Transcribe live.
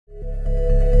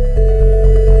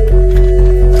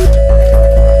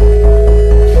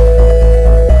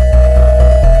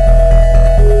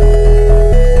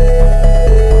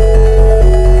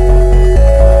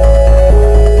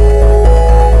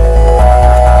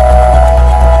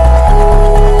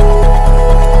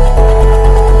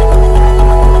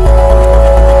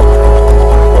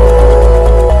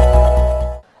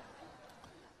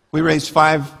raised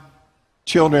 5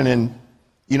 children, and,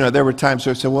 there were times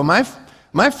where I said, well,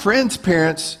 my friends'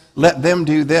 parents let them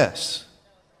do this.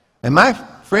 And my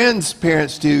friends'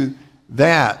 parents do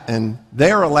that, and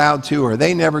they're allowed to, or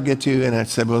they never get to. And I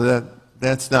said, well,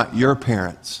 that's not your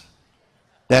parents.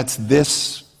 That's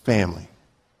this family.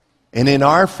 And in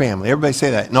our family, everybody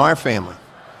say that, in our family.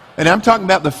 And I'm talking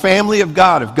about the family of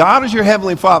God. If God is your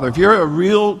heavenly Father, if you're a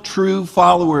real, true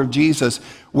follower of Jesus,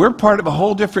 we're part of a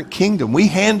whole different kingdom. We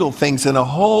handle things in a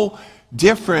whole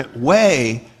different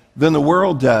way than the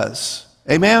world does.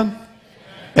 Amen?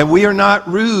 And we are not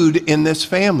rude in this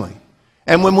family.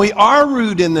 And when we are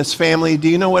rude in this family, do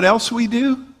you know what else we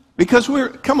do? Because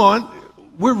we're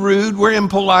rude, we're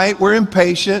impolite, we're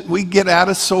impatient, we get out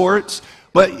of sorts.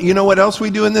 But you know what else we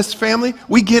do in this family?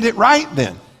 We get it right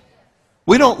then.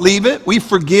 We don't leave it. We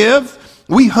forgive.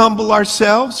 We humble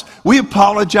ourselves. We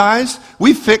apologize.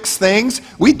 We fix things.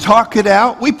 We talk it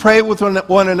out. We pray with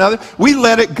one another. We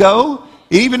let it go.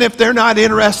 Even if they're not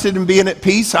interested in being at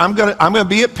peace, I'm gonna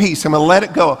be at peace. I'm gonna let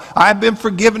it go. I've been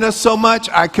forgiven us so much,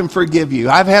 I can forgive you.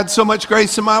 I've had so much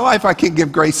grace in my life, I can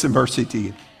give grace and mercy to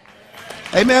you.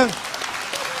 Amen.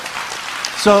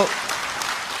 So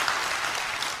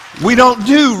we don't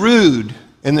do rude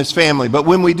in this family, but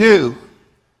when we do,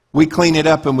 we clean it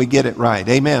up and we get it right.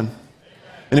 Amen.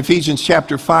 In Ephesians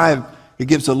chapter 5, it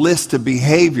gives a list of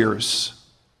behaviors.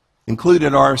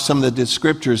 Included are some of the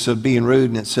descriptors of being rude,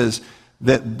 and it says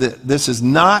that this is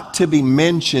not to be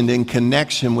mentioned in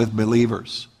connection with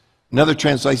believers. Another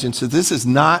translation says this is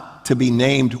not to be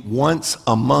named once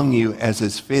among you as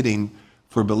is fitting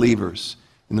for believers.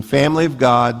 In the family of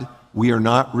God, we are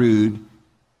not rude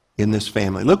in this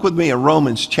family. Look with me at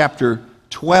Romans chapter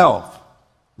 12.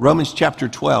 Romans chapter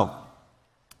 12,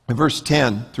 verse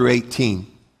 10 through 18.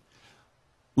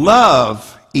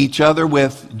 Love each other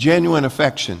with genuine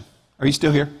affection. Are you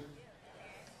still here?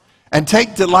 And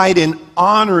take delight in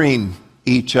honoring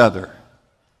each other.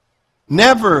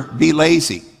 Never be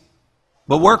lazy,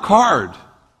 but work hard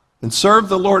and serve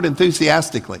the Lord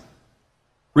enthusiastically.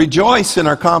 Rejoice in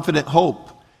our confident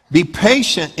hope. Be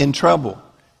patient in trouble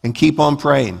and keep on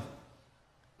praying.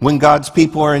 When God's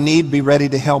people are in need, be ready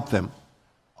to help them.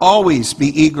 Always be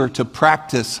eager to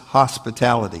practice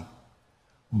hospitality.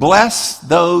 Bless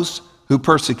those who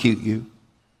persecute you.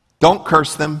 Don't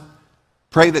curse them.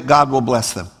 Pray that God will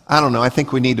bless them. I don't know. I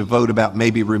think we need to vote about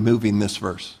maybe removing this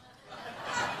verse.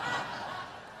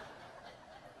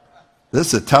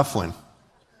 This is a tough one.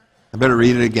 I better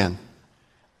read it again.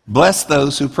 Bless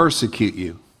those who persecute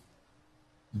you.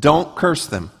 Don't curse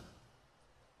them.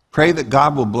 Pray that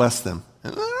God will bless them.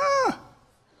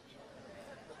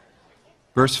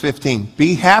 Verse 15.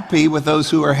 Be happy with those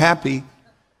who are happy.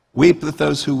 Weep with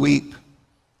those who weep.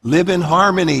 Live in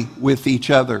harmony with each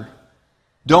other.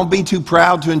 Don't be too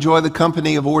proud to enjoy the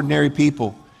company of ordinary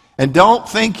people. And don't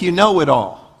think you know it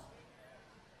all.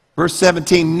 Verse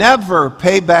 17, never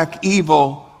pay back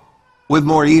evil with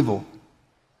more evil.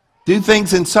 Do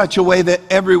things in such a way that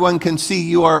everyone can see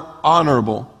you are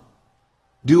honorable.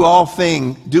 Do all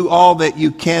that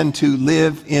you can to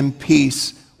live in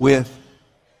peace with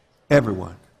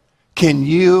everyone. Can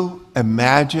you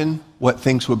imagine what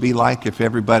things would be like if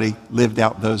everybody lived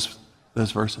out those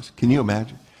verses? Can you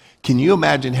imagine? Can you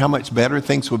imagine how much better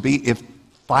things would be if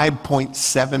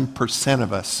 5.7%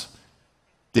 of us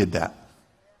did that?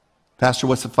 Pastor,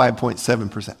 what's the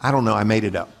 5.7%? I don't know. I made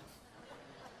it up.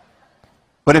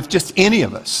 But if just any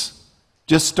of us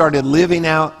just started living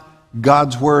out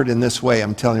God's word in this way,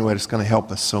 I'm telling you what, it's going to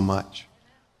help us so much.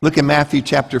 Look at Matthew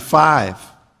chapter 5.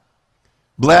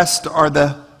 Blessed are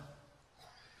the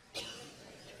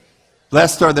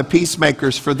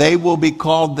peacemakers, for they will be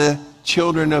called the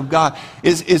children of God.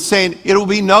 It's saying it'll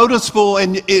be noticeable,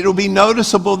 and it'll be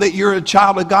noticeable that you're a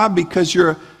child of God because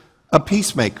you're a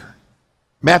peacemaker.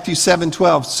 Matthew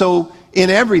 7:12. So in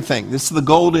everything, this is the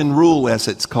golden rule as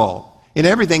it's called. In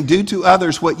everything, do to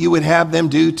others what you would have them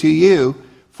do to you.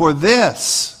 For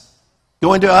this,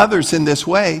 going to others in this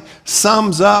way,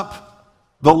 sums up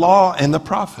the law and the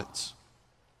prophets.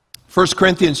 1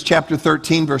 Corinthians chapter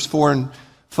 13, verse 4 and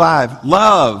 5.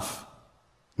 Love.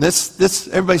 This,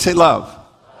 everybody say love.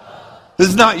 This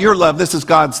is not your love. This is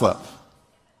God's love.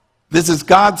 This is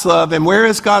God's love. And where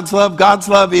is God's love? God's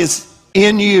love is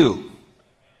in you.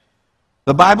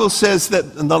 The Bible says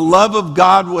that the love of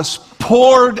God was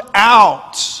poured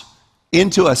out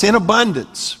into us in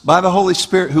abundance by the Holy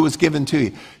Spirit who was given to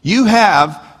you. You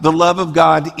have the love of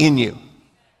God in you.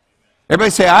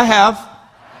 Everybody say, I have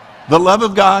the love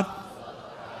of God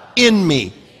in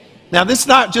me. Now, this is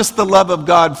not just the love of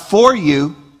God for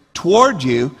you, toward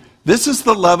you. This is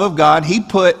the love of God He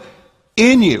put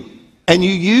in you. and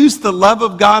you use the love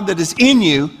of God that is in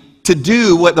you to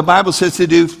do what the Bible says to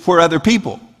do for other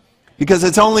people. Because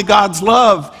it's only God's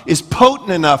love is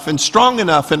potent enough and strong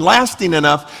enough and lasting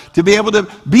enough to be able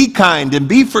to be kind and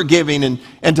be forgiving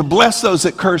and to bless those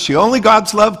that curse you. Only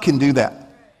God's love can do that.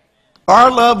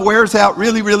 Our love wears out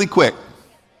really, really quick.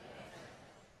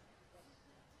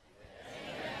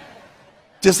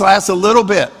 Just lasts a little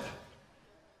bit.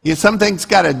 Some things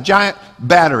got a giant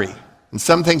battery, and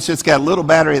some things just got a little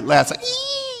battery that lasts like,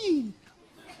 ee!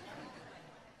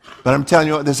 But I'm telling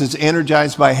you what, this is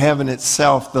energized by heaven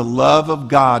itself. The love of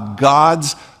God,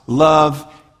 God's love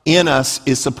in us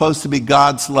is supposed to be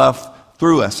God's love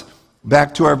through us.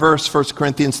 Back to our verse, 1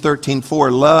 Corinthians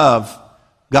 13:4. Love,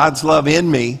 God's love in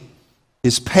me,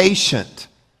 is patient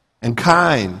and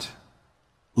kind.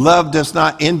 Love does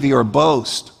not envy or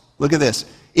boast. Look at this.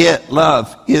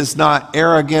 Love, is not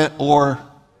arrogant or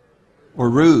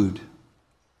rude.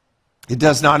 It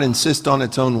does not insist on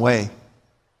its own way.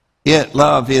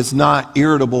 Love, is not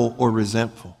irritable or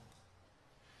resentful.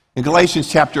 In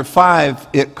Galatians chapter 5,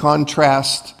 it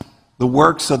contrasts the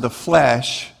works of the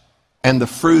flesh and the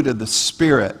fruit of the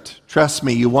Spirit. Trust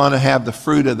me, you want to have the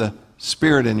fruit of the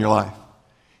Spirit in your life.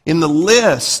 In the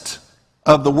list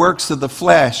of the works of the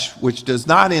flesh, which does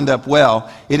not end up well,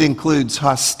 it includes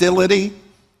hostility,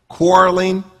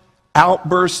 quarreling,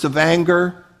 outbursts of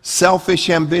anger,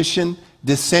 selfish ambition,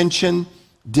 dissension,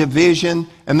 division,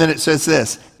 and then it says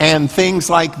this, and things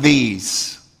like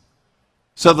these.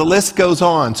 So the list goes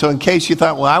on. So in case you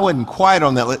thought, well, I wasn't quite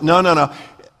on that list. No.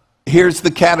 Here's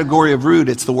the category of root.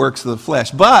 It's the works of the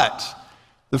flesh. But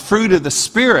the fruit of the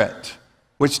Spirit,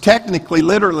 which technically,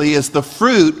 literally, is the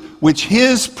fruit which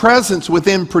His presence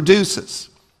within produces.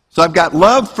 So I've got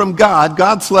love from God,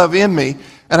 God's love in me,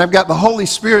 and I've got the Holy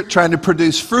Spirit trying to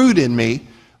produce fruit in me.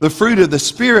 The fruit of the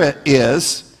Spirit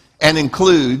is and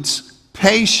includes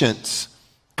patience,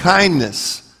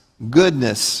 kindness,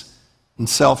 goodness, and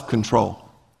self-control.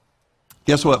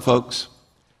 Guess what, folks?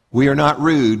 We are not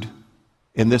rude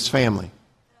in this family.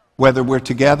 Whether we're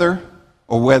together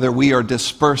or whether we are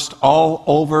dispersed all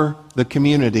over the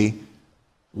community,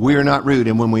 we are not rude.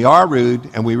 And when we are rude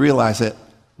and we realize it,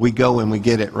 we go and we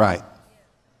get it right.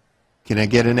 Can I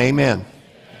get an amen? Amen.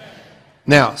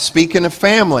 Now, speaking of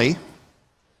family,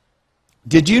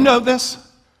 did you know this?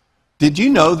 Did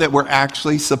you know that we're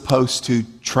actually supposed to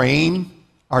train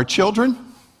our children?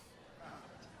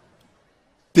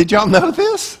 Did y'all know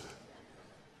this?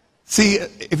 See,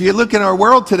 if you look in our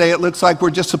world today, it looks like we're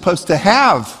just supposed to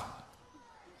have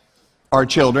our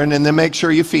children and then make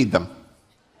sure you feed them.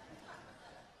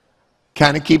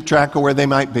 Kind of keep track of where they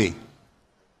might be.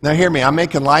 Now hear me, I'm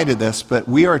making light of this, but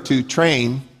we are to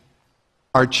train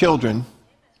our children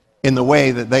in the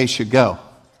way that they should go.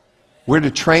 We're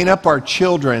to train up our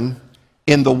children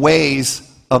in the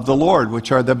ways of the Lord,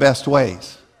 which are the best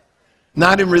ways.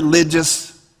 Not in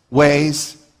religious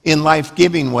ways, in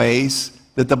life-giving ways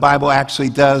that the Bible actually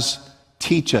does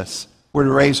teach us. We're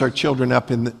to raise our children up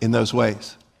in those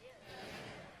ways.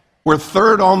 We're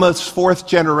third, almost fourth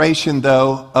generation,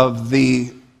 though, of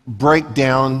the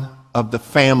breakdown of the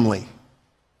family.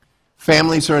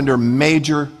 Families are under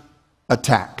major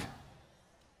attack.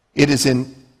 It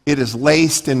is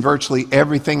laced in virtually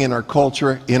everything in our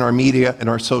culture, in our media, in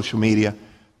our social media,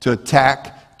 to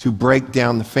attack, to break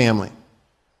down the family.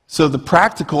 So the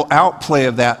practical outplay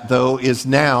of that, though, is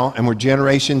now, and we're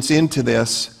generations into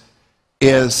this,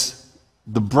 is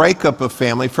the breakup of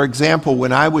family. For example,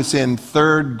 when I was in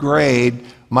third grade,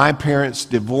 my parents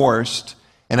divorced,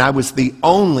 and I was the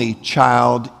only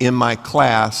child in my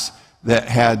class that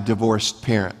had divorced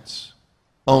parents.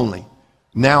 Only.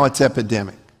 Now it's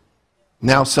epidemic.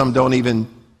 Now some don't even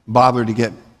bother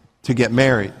to get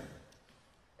married.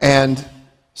 And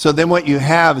so then what you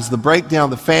have is the breakdown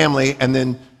of the family, and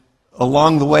then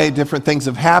along the way different things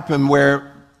have happened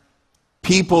where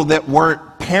people that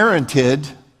weren't parented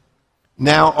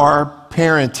now are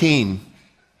parenting.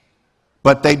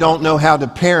 But they don't know how to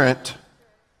parent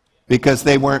because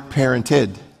they weren't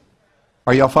parented.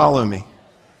 Are y'all following me?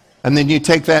 And then you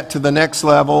take that to the next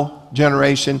level,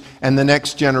 generation, and the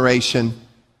next generation,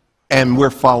 and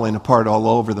we're falling apart all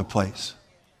over the place.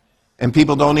 And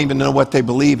people don't even know what they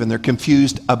believe, and they're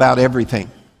confused about everything.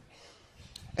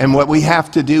 And what we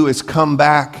have to do is come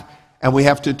back, and we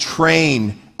have to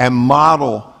train and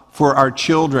model for our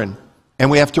children.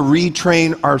 And we have to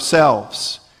retrain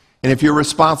ourselves. And if you're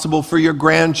responsible for your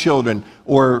grandchildren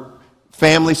or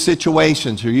family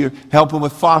situations, or you're helping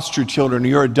with foster children, or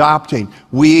you're adopting,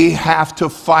 we have to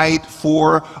fight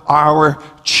for our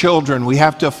children. We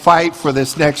have to fight for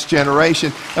this next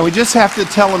generation. And we just have to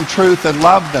tell them truth and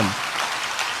love them.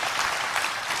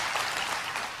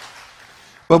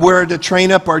 But we're to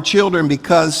train up our children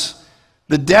because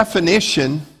the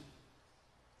definition,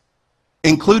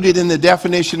 included in the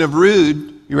definition of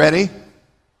rude, you ready,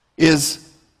 is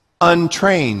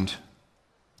untrained.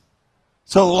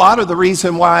 So a lot of the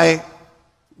reason why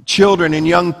children and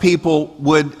young people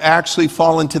would actually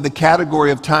fall into the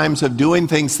category of times of doing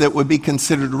things that would be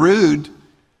considered rude,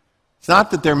 it's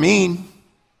not that they're mean,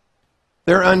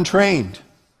 they're untrained.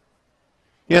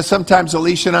 You know, sometimes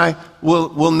Alicia and I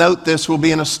will note this. We'll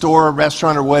be in a store or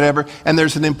restaurant or whatever, and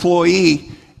there's an employee,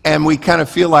 and we kind of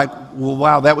feel like, well,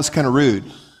 wow, that was kind of rude.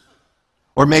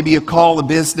 Or maybe you call a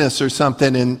business or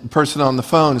something, and the person on the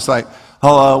phone is like,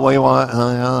 hello, what do you want?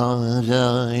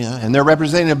 And they're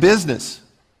representing a business.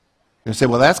 You say,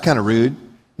 well, that's kind of rude.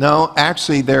 No,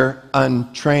 actually, they're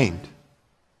untrained.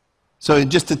 So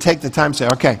just to take the time to say,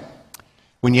 okay,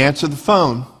 when you answer the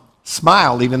phone,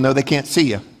 smile even though they can't see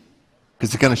you,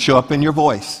 because it's going to show up in your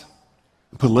voice.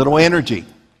 Put a little energy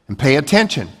and pay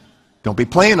attention. Don't be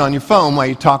playing on your phone while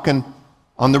you're talking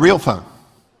on the real phone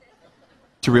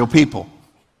to real people.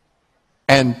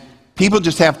 And people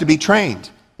just have to be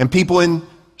trained. And people in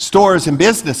stores and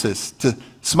businesses to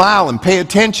smile and pay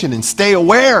attention and stay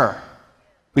aware.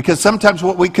 Because sometimes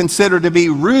what we consider to be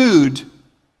rude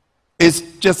is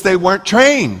just they weren't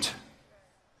trained.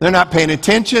 They're not paying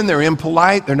attention, they're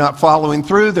impolite, they're not following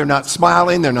through, they're not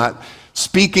smiling, they're not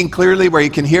speaking clearly where you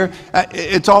can hear.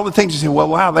 It's all the things you say, well,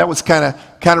 wow, that was kind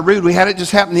of rude. We had it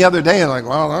just happen the other day, and like,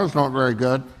 well, that was not very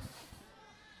good.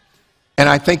 And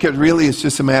I think it really is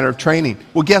just a matter of training.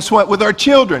 Well, guess what? With our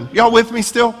children, y'all with me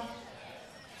still?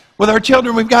 With our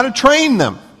children, we've got to train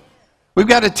them. We've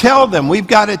got to tell them. We've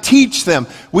got to teach them.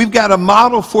 We've got to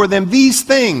model for them these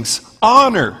things: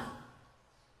 honor,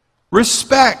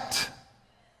 respect,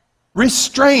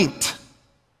 restraint,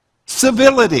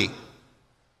 civility,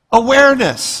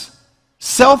 awareness,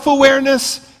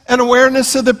 self-awareness, and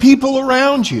awareness of the people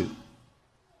around you.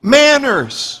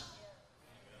 Manners.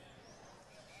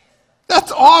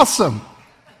 That's awesome.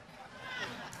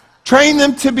 Train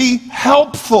them to be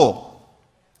helpful.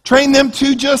 Train them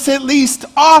to just at least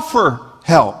offer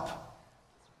help.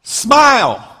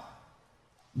 Smile.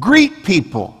 Greet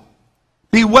people.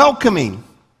 Be welcoming.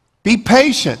 Be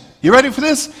patient. You ready for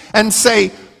this? And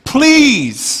say,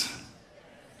 please.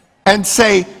 And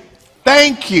say,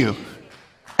 thank you.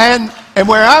 And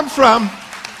where I'm from,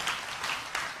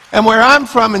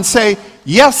 and say,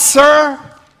 yes, sir,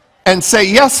 and say,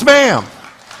 yes, ma'am.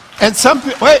 And some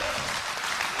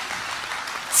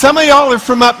of y'all are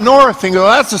from up north and go,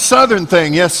 that's a southern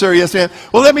thing. Yes, sir, yes, ma'am.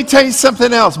 Well, let me tell you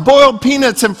something else. Boiled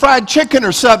peanuts and fried chicken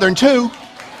are southern too.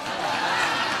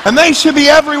 And they should be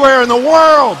everywhere in the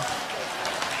world.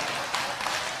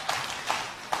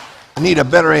 I need a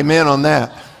better amen on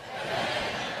that.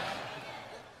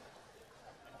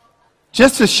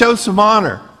 Just to show some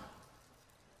honor.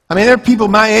 I mean, there are people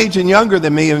my age and younger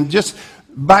than me, and just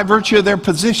by virtue of their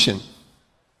position.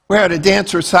 We were at a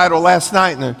dance recital last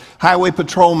night, and the highway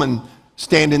patrolman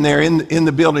standing there in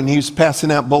the building. He was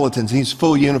passing out bulletins. He's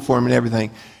full uniform and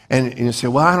everything. And you say,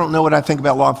 well, I don't know what I think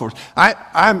about law enforcement.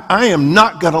 I am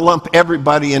not going to lump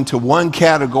everybody into one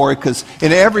category, because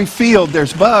in every field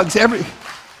there's bugs.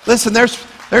 Listen,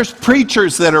 there's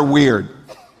preachers that are weird.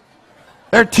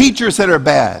 There are teachers that are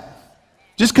bad.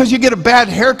 Just because you get a bad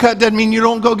haircut doesn't mean you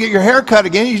don't go get your haircut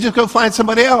again. You just go find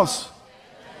somebody else.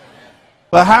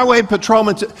 The highway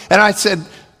patrolman, and I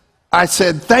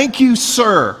said, thank you,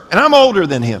 sir. And I'm older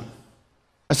than him.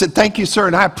 I said, thank you, sir,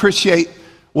 and I appreciate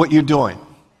what you're doing.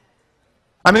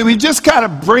 I mean, we just got to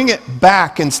bring it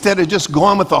back instead of just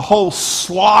going with the whole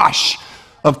slosh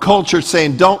of culture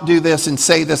saying, don't do this and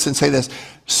say this and say this.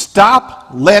 Stop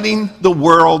letting the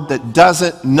world that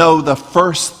doesn't know the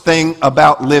first thing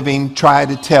about living try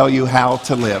to tell you how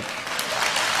to live.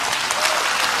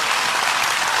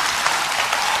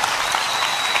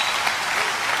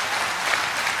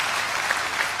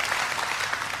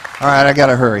 All right, I got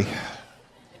to hurry.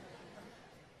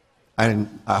 I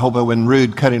hope I wasn't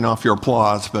rude cutting off your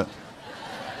applause, but...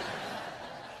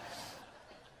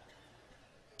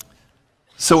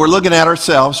 So we're looking at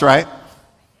ourselves, right?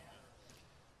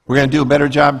 We're going to do a better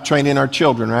job training our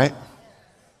children, right?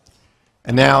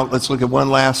 And now let's look at one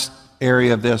last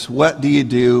area of this. What do you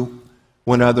do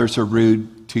when others are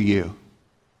rude to you?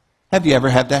 Have you ever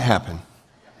had that happen?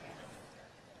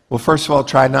 Well, first of all,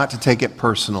 try not to take it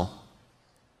personal.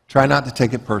 Try not to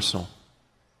take it personal.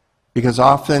 Because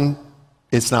often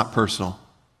it's not personal.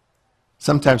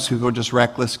 Sometimes people are just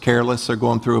reckless, careless. They're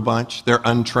going through a bunch. They're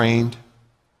untrained.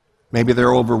 Maybe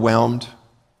they're overwhelmed.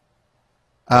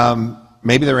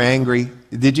 Maybe they're angry.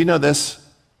 Did you know this?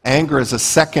 Anger is a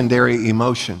secondary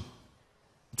emotion.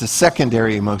 It's a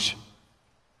secondary emotion.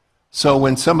 So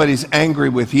when somebody's angry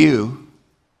with you,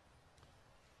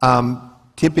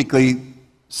 typically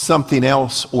something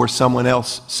else or someone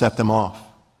else set them off.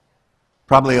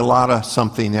 Probably a lot of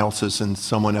something else's and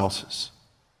someone else's.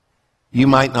 You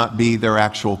might not be their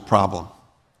actual problem.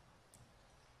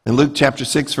 In Luke chapter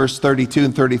 6, verse 32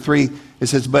 and 33, it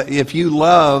says, but if you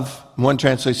love, one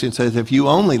translation says, if you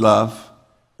only love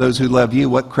those who love you,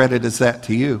 what credit is that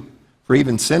to you? For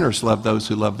even sinners love those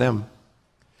who love them.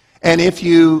 And if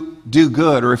you do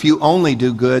good, or if you only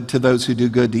do good to those who do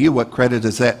good to you, what credit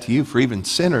is that to you? For even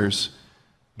sinners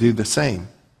do the same.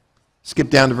 Skip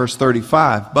down to verse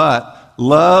 35. But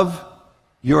love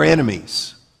your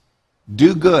enemies.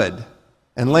 Do good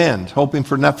and lend, hoping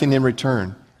for nothing in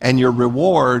return. And your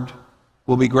reward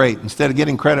will be great. Instead of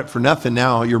getting credit for nothing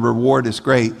now, your reward is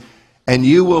great. And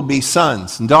you will be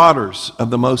sons and daughters of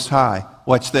the Most High.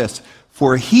 Watch this.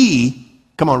 For he,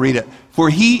 come on, read it. For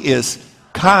he is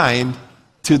kind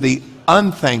to the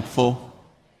unthankful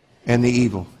and the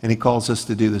evil. And he calls us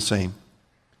to do the same.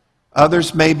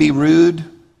 Others may be rude.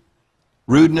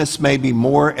 Rudeness may be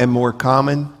more and more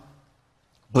common.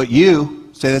 But you,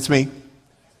 say that's me.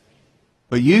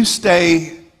 But you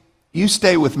stay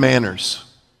with manners.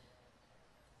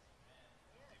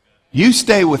 You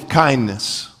stay with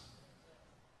kindness.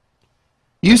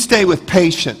 You stay with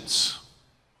patience.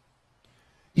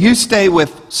 You stay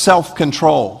with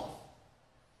self-control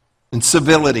and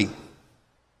civility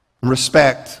and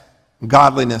respect and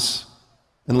godliness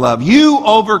and love. You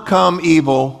overcome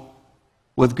evil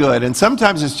with good. And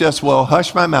sometimes it's just, well,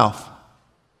 hush my mouth.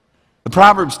 The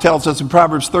Proverbs tells us in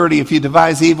Proverbs 30, if you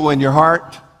devise evil in your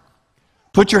heart,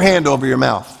 put your hand over your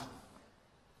mouth.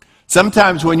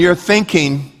 Sometimes when you're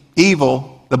thinking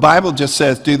evil, the Bible just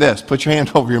says, do this, put your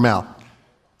hand over your mouth.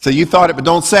 So you thought it, but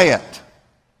don't say it.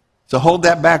 So hold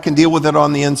that back and deal with it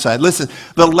on the inside. Listen,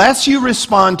 the less you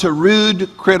respond to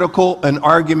rude, critical, and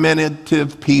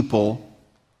argumentative people,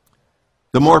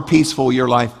 the more peaceful your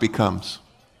life becomes.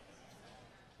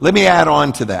 Let me add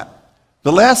on to that.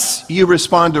 The less you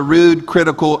respond to rude,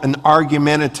 critical, and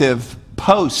argumentative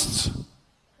posts,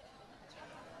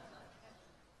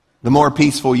 the more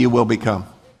peaceful you will become.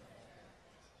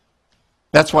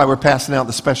 That's why we're passing out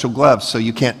the special gloves so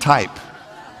you can't type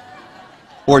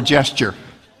or gesture.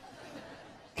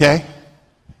 Okay?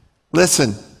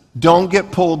 Listen, don't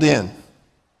get pulled in.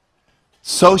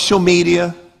 Social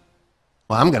media,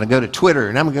 well, I'm going to go to Twitter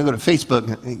and I'm going to go to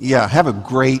Facebook. Yeah, have a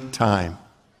great time.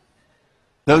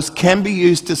 Those can be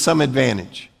used to some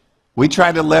advantage. We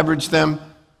try to leverage them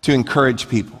to encourage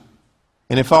people.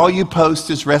 And if all you post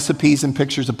is recipes and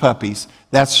pictures of puppies,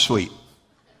 that's sweet.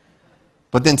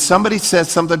 But then somebody says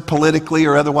something politically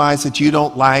or otherwise that you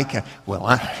don't like,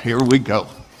 well, here we go.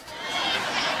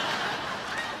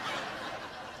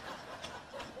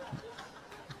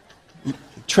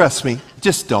 Trust me,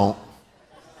 just don't.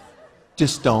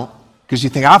 Just don't. Because you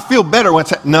think, I'll feel better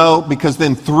once I... No, because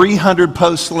then 300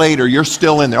 posts later, you're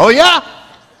still in there. Oh, yeah?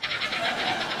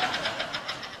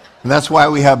 And that's why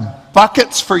we have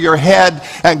buckets for your head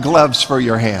and gloves for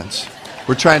your hands.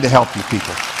 We're trying to help you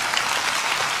people.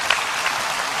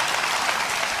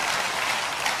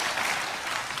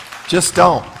 Just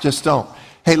don't. Just don't.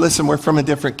 Hey, listen, we're from a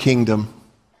different kingdom.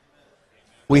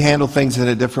 We handle things in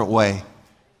a different way.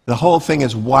 The whole thing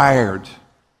is wired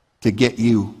to get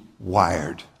you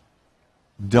wired.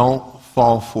 Don't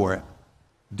fall for it.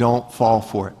 Don't fall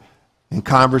for it. In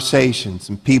conversations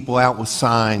and people out with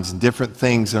signs and different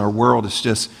things, and our world has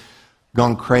just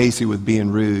gone crazy with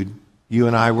being rude. You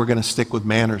and I, we're going to stick with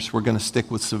manners. We're going to stick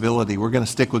with civility. We're going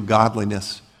to stick with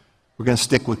godliness. We're going to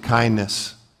stick with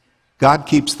kindness. God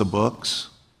keeps the books.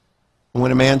 And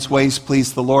when a man's ways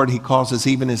please the Lord, he causes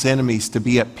even his enemies to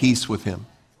be at peace with him.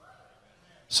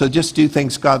 So just do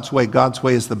things God's way. God's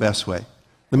way is the best way.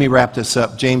 Let me wrap this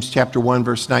up. James chapter 1,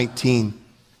 verse 19.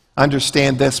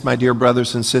 Understand this, my dear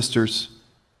brothers and sisters.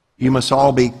 You must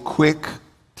all be quick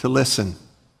to listen,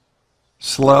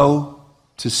 slow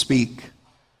to speak,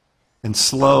 and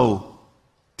slow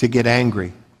to get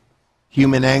angry.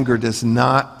 Human anger does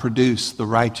not produce the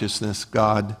righteousness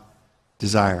God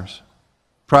desires.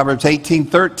 Proverbs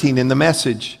 18:13 in the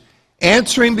Message.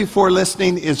 Answering before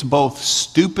listening is both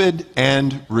stupid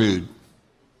and rude.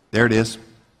 There it is.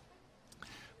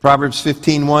 Proverbs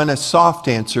 15:1, a soft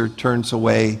answer turns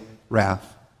away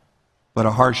wrath, but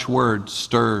a harsh word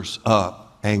stirs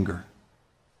up anger.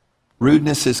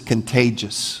 Rudeness is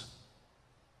contagious,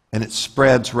 and it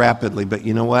spreads rapidly, but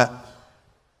you know what?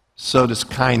 So does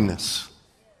kindness.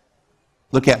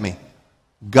 Look at me.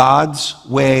 God's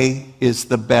way is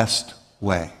the best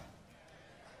way.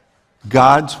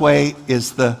 God's way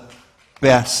is the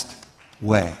best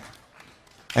way.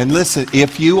 And listen,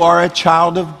 if you are a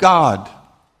child of God,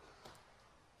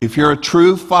 if you're a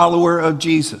true follower of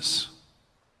Jesus,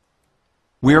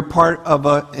 we're part of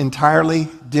an entirely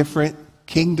different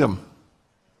kingdom.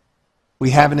 We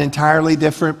have an entirely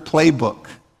different playbook.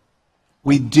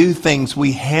 We do things,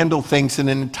 we handle things in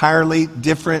an entirely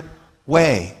different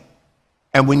way.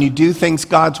 And when you do things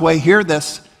God's way, hear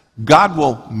this, God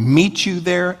will meet you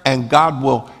there and God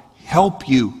will help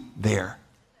you there.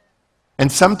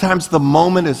 And sometimes the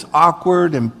moment is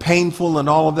awkward and painful and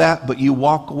all of that, but you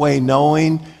walk away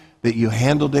knowing that you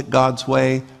handled it God's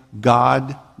way.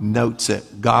 God notes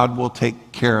it. God will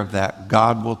take care of that.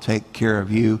 God will take care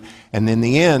of you. And in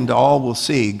the end, all will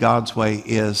see God's way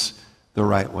is the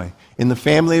right way. In the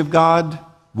family of God,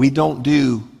 we don't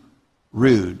do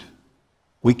rude.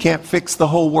 We can't fix the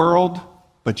whole world,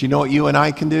 but you know what you and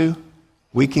I can do?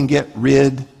 We can get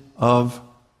rid of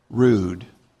rude.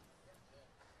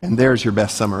 And there's your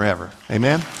best summer ever.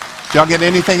 Amen? Did y'all get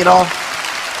anything at all?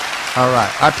 All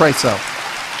right. I pray so.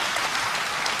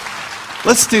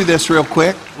 Let's do this real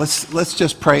quick. Let's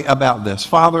just pray about this.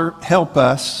 Father, help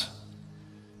us,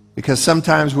 because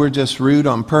sometimes we're just rude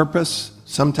on purpose.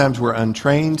 Sometimes we're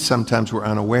untrained. Sometimes we're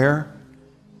unaware.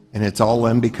 And it's all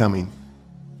unbecoming.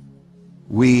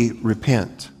 We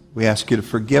repent. We ask you to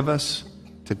forgive us,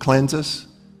 to cleanse us.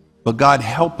 But God,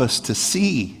 help us to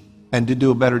see and to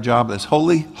do a better job of this.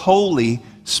 Holy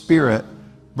Spirit,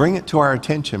 bring it to our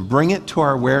attention. Bring it to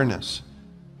our awareness.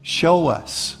 Show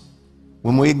us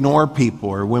when we ignore people,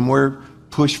 or when we're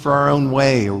pushed for our own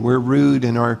way, or we're rude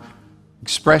in our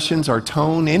expressions, our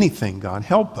tone, anything, God.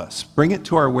 Help us. Bring it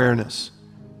to our awareness.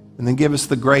 And then give us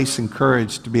the grace and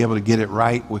courage to be able to get it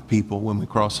right with people when we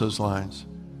cross those lines.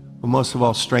 But most of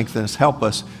all, strengthen us. Help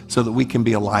us so that we can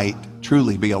be a light,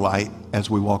 truly be a light as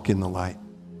we walk in the light.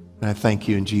 And I thank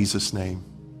you in Jesus' name.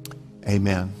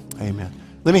 Amen. Amen.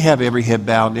 Let me have every head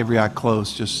bowed and every eye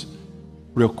closed just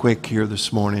real quick here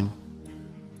this morning.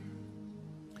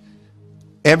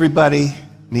 Everybody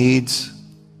needs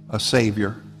a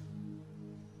Savior.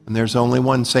 And there's only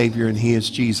one Savior, and He is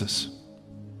Jesus.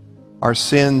 Our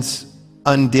sins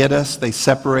undid us. They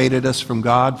separated us from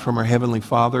God, from our Heavenly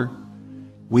Father.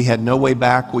 We had no way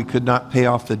back. We could not pay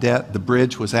off the debt. The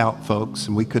bridge was out, folks,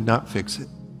 and we could not fix it.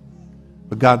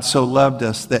 But God so loved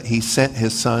us that He sent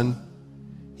His Son.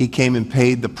 He came and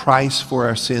paid the price for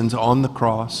our sins on the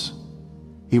cross.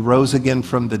 He rose again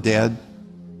from the dead.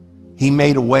 He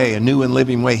made a way, a new and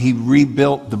living way. He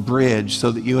rebuilt the bridge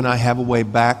so that you and I have a way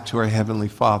back to our Heavenly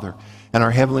Father. And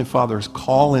our Heavenly Father is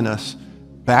calling us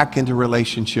back into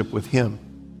relationship with Him.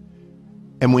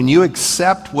 And when you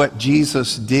accept what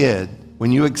Jesus did,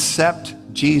 when you accept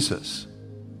Jesus,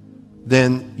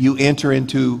 then you enter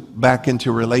back into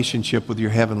a relationship with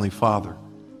your Heavenly Father.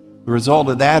 The result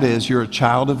of that is you're a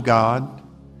child of God.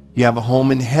 You have a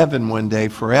home in heaven one day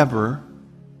forever.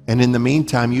 And in the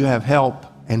meantime, you have help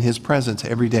and His presence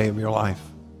every day of your life.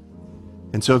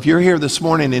 And so if you're here this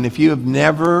morning and if you have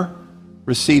never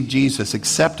received Jesus,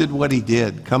 accepted what He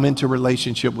did, come into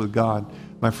relationship with God,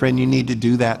 my friend, you need to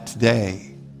do that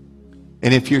today.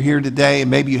 And if you're here today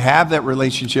and maybe you have that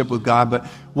relationship with God, but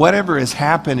whatever has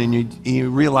happened and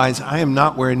you realize, I am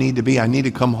not where I need to be, I need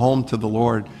to come home to the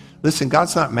Lord. Listen,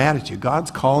 God's not mad at you. God's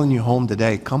calling you home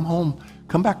today. Come home.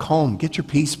 Come back home. Get your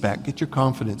peace back. Get your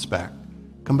confidence back.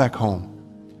 Come back home.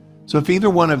 So if either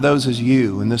one of those is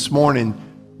you, and this morning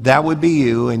that would be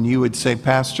you, and you would say,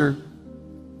 Pastor,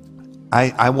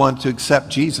 I want to accept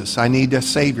Jesus. I need a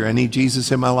Savior. I need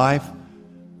Jesus in my life.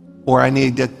 Or I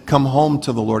need to come home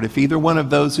to the Lord. If either one of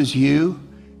those is you,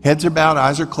 heads are bowed,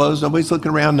 eyes are closed, nobody's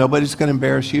looking around, nobody's going to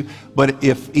embarrass you. But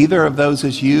if either of those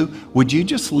is you, would you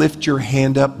just lift your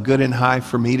hand up good and high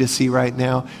for me to see right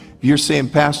now? If you're saying,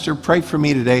 Pastor, pray for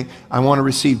me today. I want to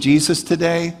receive Jesus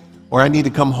today, or I need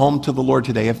to come home to the Lord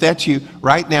today. If that's you,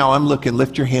 right now I'm looking,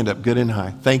 lift your hand up good and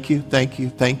high. Thank you, thank you,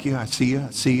 thank you. I see you,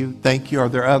 I see you. Thank you. Are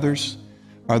there others?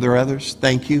 Are there others?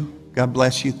 Thank you. God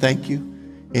bless you. Thank you.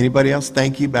 Anybody else?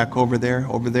 Thank you. Back over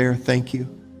there. Thank you.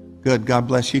 Good. God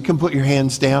bless you. You can put your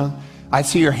hands down. I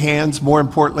see your hands. More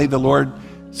importantly, the Lord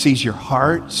sees your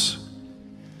hearts.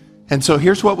 And so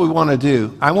here's what we want to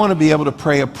do. I want to be able to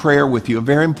pray a prayer with you, a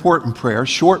very important prayer,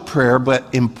 short prayer,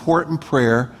 but important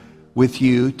prayer with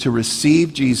you to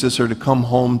receive Jesus or to come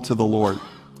home to the Lord.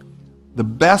 The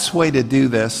best way to do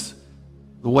this,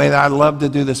 the way that I love to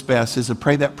do this best, is to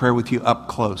pray that prayer with you up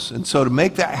close. And so to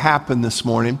make that happen this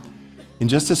morning, in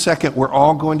just a second, we're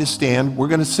all going to stand. We're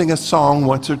going to sing a song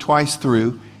once or twice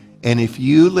through. And if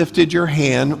you lifted your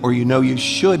hand, or you know you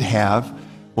should have,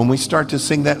 when we start to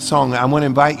sing that song, I want to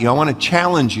invite you, I want to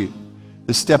challenge you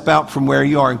to step out from where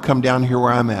you are and come down here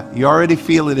where I'm at. You already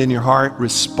feel it in your heart.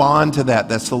 Respond to that.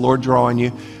 That's the Lord drawing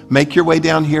you. Make your way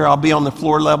down here. I'll be on the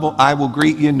floor level. I will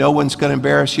greet you. No one's going to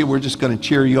embarrass you. We're just going to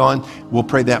cheer you on. We'll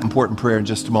pray that important prayer in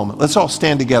just a moment. Let's all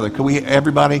stand together. Can we,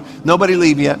 everybody? Nobody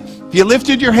leave yet. If you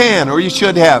lifted your hand, or you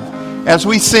should have, as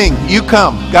we sing, you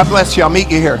come. God bless you. I'll meet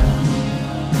you here.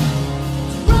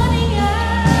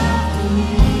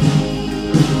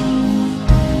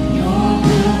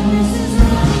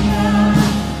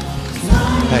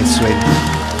 Hey, sweetie.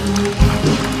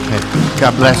 Hey,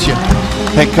 God bless you.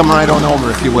 Hey, come right on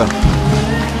over if you will.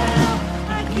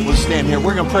 We'll stand here.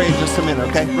 We're going to pray in just a minute,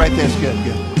 okay? Right there's good,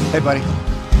 good. Hey, buddy.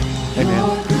 Hey,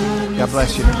 man. God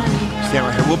bless you. Stand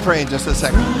right here. We'll pray in just a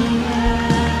second.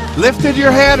 Lifted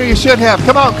your hand, or you should have.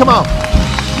 Come on, come on.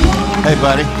 Hey,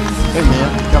 buddy. Hey,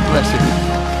 man. God bless you.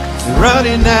 You're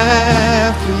running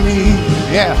after me.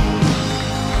 Yeah.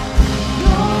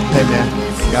 Hey,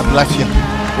 man. God bless you.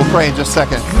 We'll pray in just a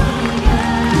second.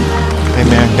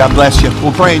 Amen. God bless you.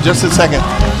 We'll pray in just a second.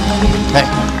 Hey,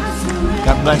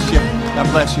 God bless you. God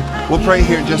bless you. We'll pray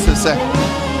here in just a second.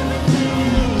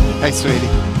 Hey, sweetie.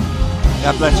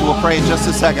 God bless you. We'll pray in just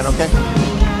a second, okay?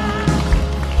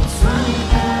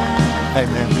 Hey,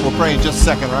 man. We'll pray in just a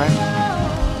second, right?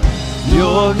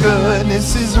 Your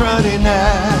goodness is running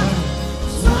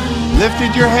out.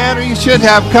 Lifted your hand, or you should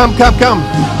have. Come, come, come.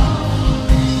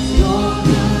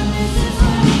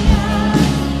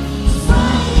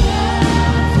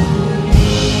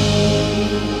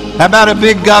 How about a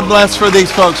big God bless for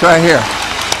these folks right here?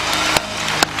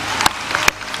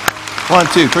 1,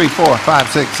 2, 3, 4, 5,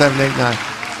 6, 7, 8, 9.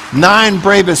 9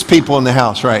 bravest people in the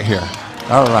house right here.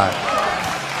 All right.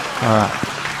 All right.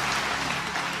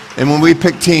 And when we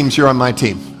pick teams, you're on my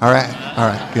team. All right? All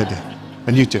right. Good.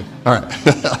 And you too. All right.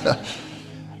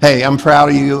 Hey, I'm proud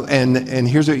of you. And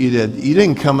here's what you did. You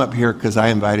didn't come up here because I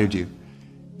invited you.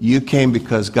 You came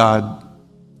because God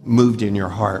moved in your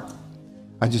heart.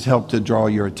 I just helped to draw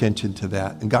your attention to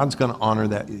that. And God's going to honor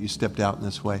that you stepped out in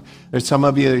this way. There's some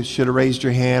of you that should have raised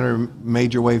your hand or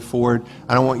made your way forward.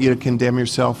 I don't want you to condemn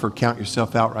yourself or count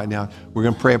yourself out right now. We're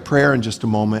going to pray a prayer in just a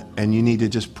moment, and you need to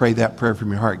just pray that prayer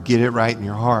from your heart. Get it right in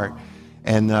your heart,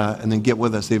 and then get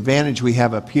with us. The advantage we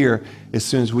have up here, as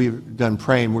soon as we've done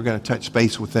praying, we're going to touch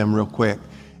base with them real quick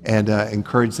and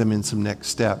encourage them in some next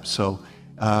steps. So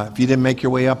if you didn't make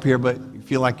your way up here, but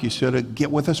feel like you should, get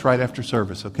with us right after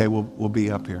service, okay? We'll be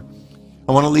up here.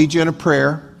 I want to lead you in a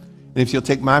prayer, and if you'll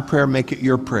take my prayer, make it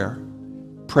your prayer.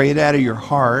 Pray it out of your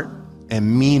heart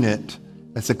and mean it.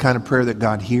 That's the kind of prayer that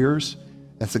God hears.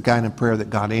 That's the kind of prayer that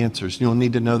God answers. You'll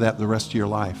need to know that the rest of your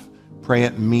life. Pray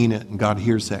it and mean it, and God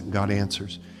hears that, and God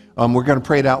answers. We're going to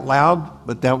pray it out loud,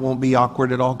 but that won't be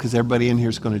awkward at all because everybody in here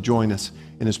is going to join us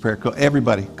in this prayer.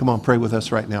 Everybody, come on, pray with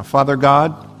us right now. Father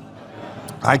God,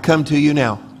 I come to you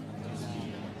now.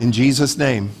 In Jesus'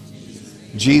 name,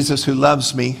 Jesus who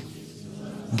loves me,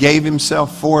 gave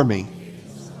himself for me.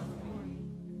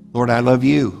 Lord, I love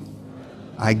you.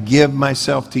 I give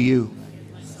myself to you.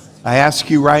 I ask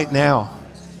you right now,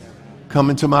 come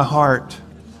into my heart,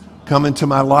 come into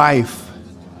my life,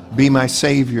 be my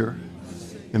Savior,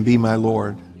 and be my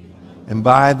Lord. And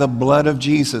by the blood of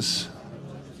Jesus,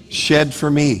 shed for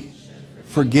me,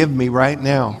 forgive me right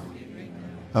now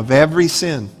of every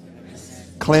sin.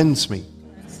 Cleanse me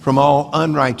from all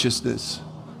unrighteousness.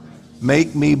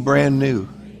 Make me brand new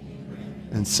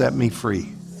and set me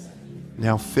free.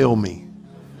 Now fill me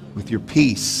with your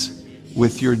peace,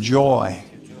 with your joy,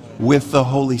 with the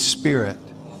Holy Spirit,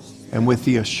 and with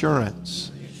the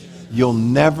assurance you'll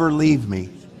never leave me.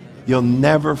 You'll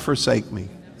never forsake me.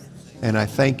 And I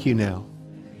thank you now.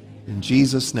 In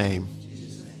Jesus' name,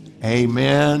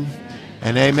 amen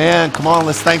and amen. Come on,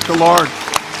 let's thank the Lord.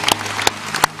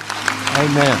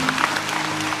 Amen.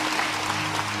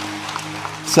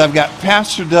 So I've got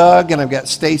Pastor Doug and I've got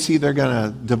Stacy. They're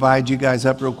going to divide you guys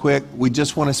up real quick. We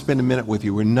just want to spend a minute with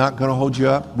you. We're not going to hold you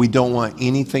up. We don't want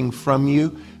anything from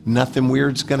you. Nothing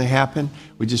weird's going to happen.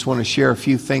 We just want to share a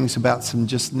few things about some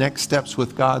just next steps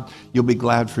with God. You'll be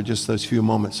glad for just those few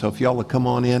moments. So if y'all will come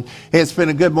on in. Hey, it's been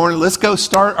a good morning. Let's go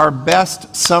start our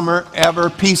best summer ever.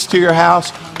 Peace to your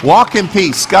house. Walk in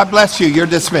peace. God bless you. You're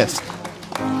dismissed.